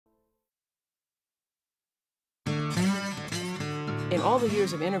In all the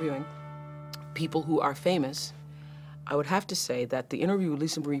years of interviewing people who are famous, I would have to say that the interview with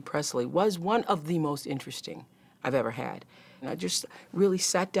Lisa Marie Presley was one of the most interesting I've ever had. And I just really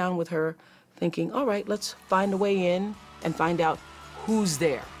sat down with her thinking, all right, let's find a way in and find out who's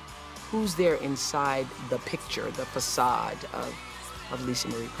there. Who's there inside the picture, the facade of Lisa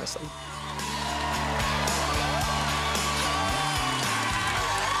Marie Presley.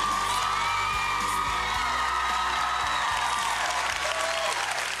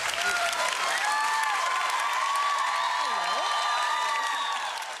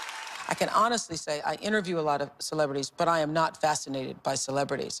 I can honestly say I interview a lot of celebrities, but I am not fascinated by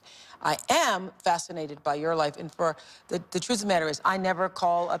celebrities. I am fascinated by your life, and for the truth of the matter is I never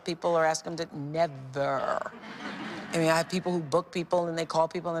call up people or ask them to, never. I mean, I have people who book people and they call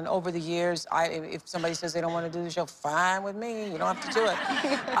people, and over the years, if somebody says they don't want to do the show, fine with me, you don't have to do it.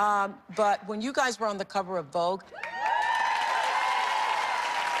 But when you guys were on the cover of Vogue,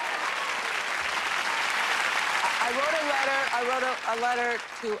 I wrote a letter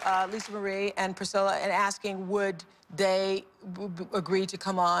to Lisa Marie and Priscilla and asking would they agree to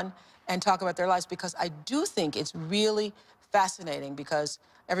come on and talk about their lives, because I do think it's really fascinating, because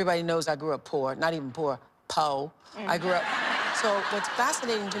everybody knows I grew up poor, not even poor, po. I grew up. So what's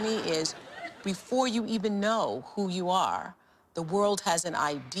fascinating to me is before you even know who you are, the world has an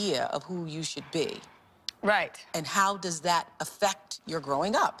idea of who you should be. Right. And how does that affect your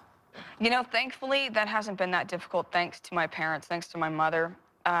growing up? You know, thankfully, that hasn't been that difficult, thanks to my parents, thanks to my mother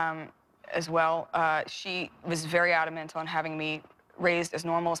as well. She was very adamant on having me raised as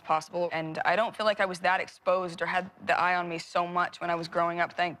normal as possible, and I don't feel like I was that exposed or had the eye on me so much when I was growing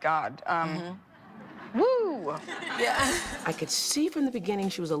up, thank God. Woo! Yeah. I could see from the beginning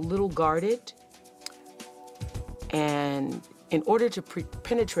she was a little guarded, and in order to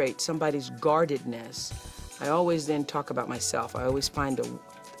penetrate somebody's guardedness, I always then talk about myself. I always find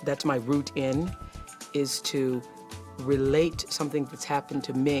that's my route in, is to relate something that's happened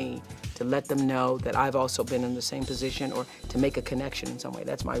to me, to let them know that I've also been in the same position, or to make a connection in some way.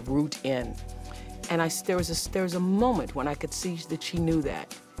 That's my route in. And there was a moment when I could see that she knew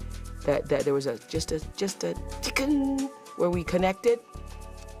that there was just a chicken where we connected,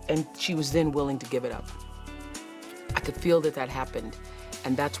 and she was then willing to give it up. I could feel that happened.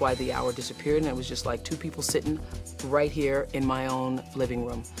 And that's why the hour disappeared, and it was just like two people sitting right here in my own living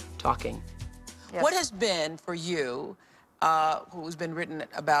room talking. Yes. What has been, for you, who's been written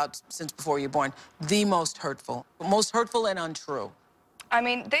about since before you were born, the most hurtful and untrue? I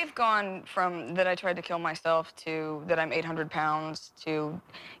mean, they've gone from that I tried to kill myself to that I'm 800 pounds to,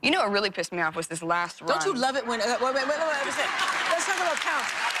 you know, what really pissed me off was this last run. Don't you love it when, wait, let's talk about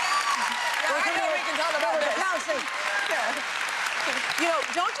pounds. I know we can talk about this. Pounds thing. Yeah. You know,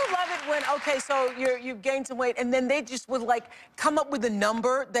 don't you love it when, okay, so you've gained some weight, and then they just would, like, come up with a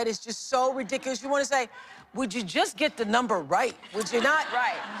number that is just so ridiculous. You want to say, would you just get the number right? Would you not?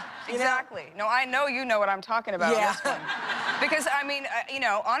 Right. Exactly. No, I know you know what I'm talking about. Yeah. On this one. Because, I mean, you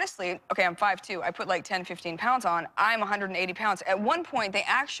know, honestly, okay, I'm 5'2". I put like 10, 15 pounds on. I'm 180 pounds. At one point, they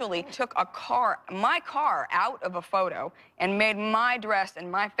actually took my car out of a photo and made my dress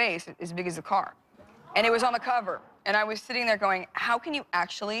and my face as big as the car. And it was on the cover. And I was sitting there going, how can you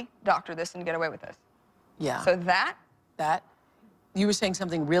actually doctor this and get away with this? Yeah. So you were saying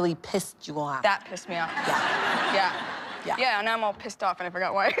something really pissed you off. that pissed me off. Yeah. Yeah. Yeah. Yeah, and now I'm all pissed off and I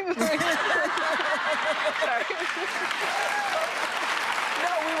forgot why. Sorry.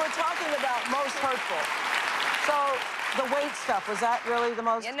 No, we were talking about most hurtful. So the weight stuff, was that really the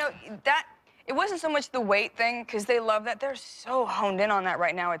most? Yeah, no, it wasn't so much the weight thing, because they love that. They're so honed in on that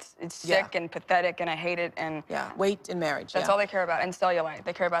right now. It's sick and pathetic, and I hate it. And yeah, weight and marriage. That's all they care about. And cellulite.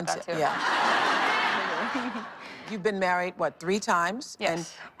 They care about that, too. Yeah. You've been married, what, 3 times? Yes. And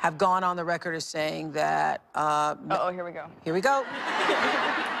have gone on the record as saying that... Uh-oh, here we go. Here we go.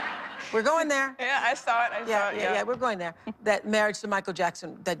 We're going there. Yeah, I saw it. I saw it, Yeah, we're going there. That marriage to Michael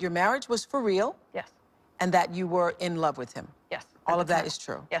Jackson, that your marriage was for real? Yes. And that you were in love with him? Yes. All of that is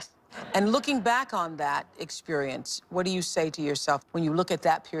true? Yes. And looking back on that experience, what do you say to yourself when you look at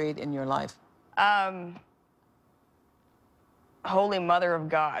that period in your life? Holy Mother of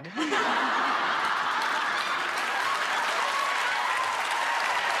God.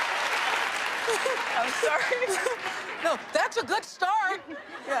 I'm sorry. No, that's a good start.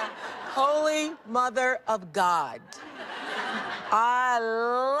 Yeah. Holy Mother of God. I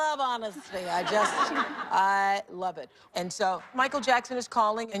love honesty. I love it. And so Michael Jackson is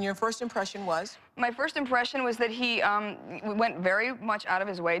calling, and your first impression was? My first impression was that he went very much out of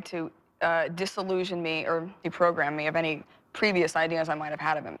his way to disillusion me or deprogram me of any previous ideas I might have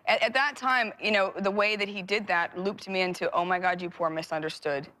had of him. At that time, you know, the way that he did that looped me into, oh my God, you poor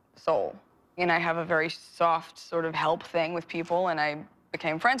misunderstood soul. And I have a very soft sort of help thing with people, and I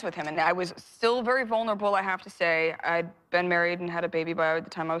became friends with him. And I was still very vulnerable, I have to say. I'd been married and had a baby by the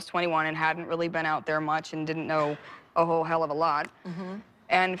time I was 21 and hadn't really been out there much and didn't know a whole hell of a lot.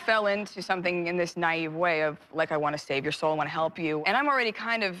 And fell into something in this naive way of, like, I want to save your soul, I want to help you. And I'm already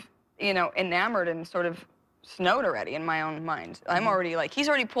kind of, you know, enamored and sort of snowed already in my own mind. I'm already, like, he's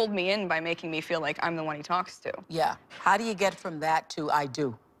already pulled me in by making me feel like I'm the one he talks to. Yeah. How do you get from that to I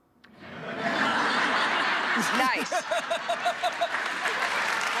do? Nice. How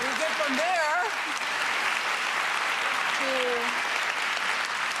do you get from there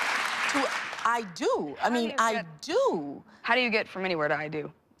to I do? I mean, I do. How do you get from anywhere to I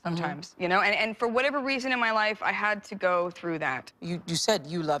do sometimes, you know? And for whatever reason in my life, I had to go through that. You said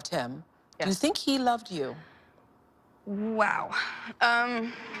you loved him. Yes. Do you think he loved you? Wow.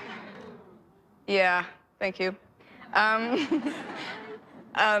 Yeah, thank you.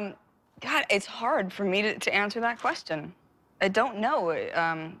 God, it's hard for me to answer that question. I don't know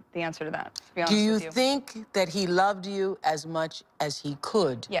the answer to that, to be honest with you. Do you think that he loved you as much as he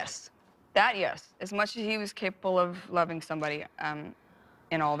could? Yes. That, yes. As much as he was capable of loving somebody and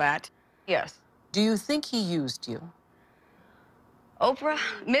all that, yes. Do you think he used you? Oprah?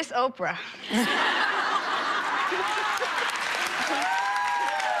 Miss Oprah.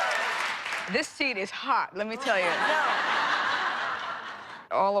 This seat is hot, let me tell you.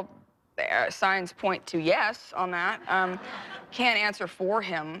 All of the signs point to yes on that. Can't answer for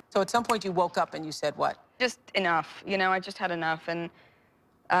him. So at some point you woke up and you said what? Just enough, you know, I just had enough. And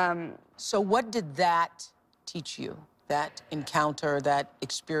so what did that teach you, that encounter, that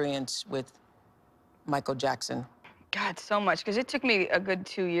experience with Michael Jackson? God, so much, because it took me a good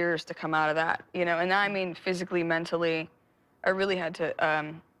 2 years to come out of that, you know, and I mean physically, mentally, I really had to,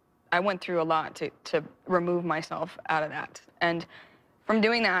 I went through a lot to remove myself out of that. And from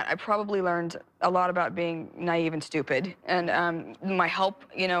doing that, I probably learned a lot about being naive and stupid. And my help,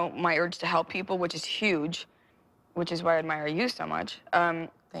 you know, my urge to help people, which is huge, which is why I admire you so much.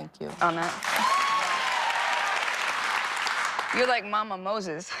 Thank you. On that. You're like Mama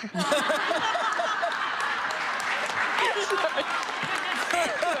Moses.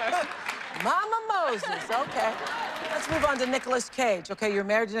 Mama Moses, okay. Let's move on to Nicolas Cage. Okay, you're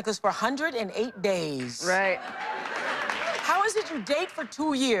married to Nicolas for 108 days. Right. How is it you date for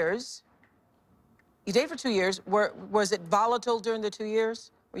 2 years? You date for 2 years. Was it volatile during the 2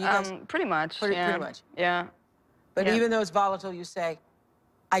 years? Were you guys... Pretty much, Pretty much. Yeah. But yeah. even though it's volatile, you say,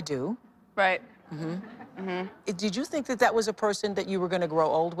 I do. Right. Did you think that that was a person that you were going to grow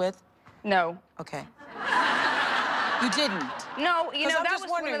old with? No. Okay. You didn't? No, you know, I'm that just was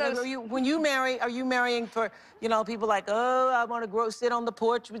wondering, one of those... when you marry, are you marrying for, you know, people like, oh, I want to sit on the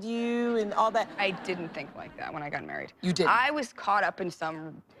porch with you and all that? I didn't think like that when I got married. You didn't? I was caught up in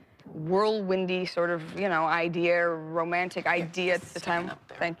some whirlwindy sort of, you know, romantic idea at the time.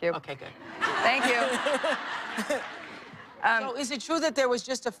 Thank you. Okay, good. Thank you. So is it true that there was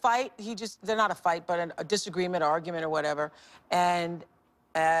just a fight? They're not a fight, but a disagreement, or argument, or whatever. And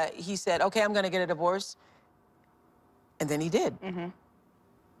he said, okay, I'm going to get a divorce. And then he did.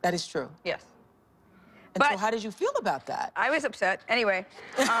 That is true. Yes. And so how did you feel about that? I was upset. Anyway.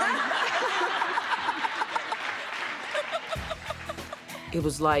 It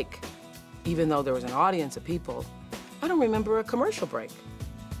was like, even though there was an audience of people, I don't remember a commercial break.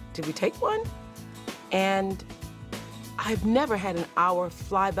 Did we take one? And I've never had an hour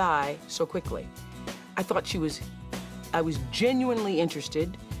fly by so quickly. I thought I was genuinely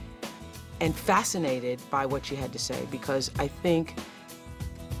interested and fascinated by what she had to say, because I think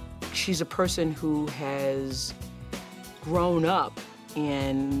she's a person who has grown up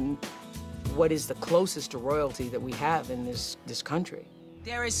in what is the closest to royalty that we have in this country.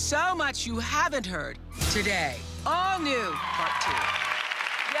 There is so much you haven't heard today. All new, part 2.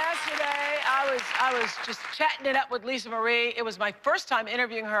 Yesterday, I was just chatting it up with Lisa Marie. It was my first time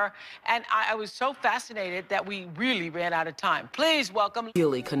interviewing her, and I was so fascinated that we really ran out of time. Please welcome...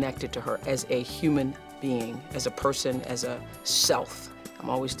 Really connected to her as a human being, as a person, as a self. I'm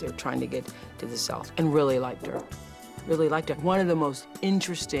always there trying to get to the self, and really liked her. Really liked her. One of the most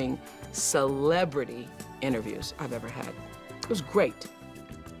interesting celebrity interviews I've ever had. It was great.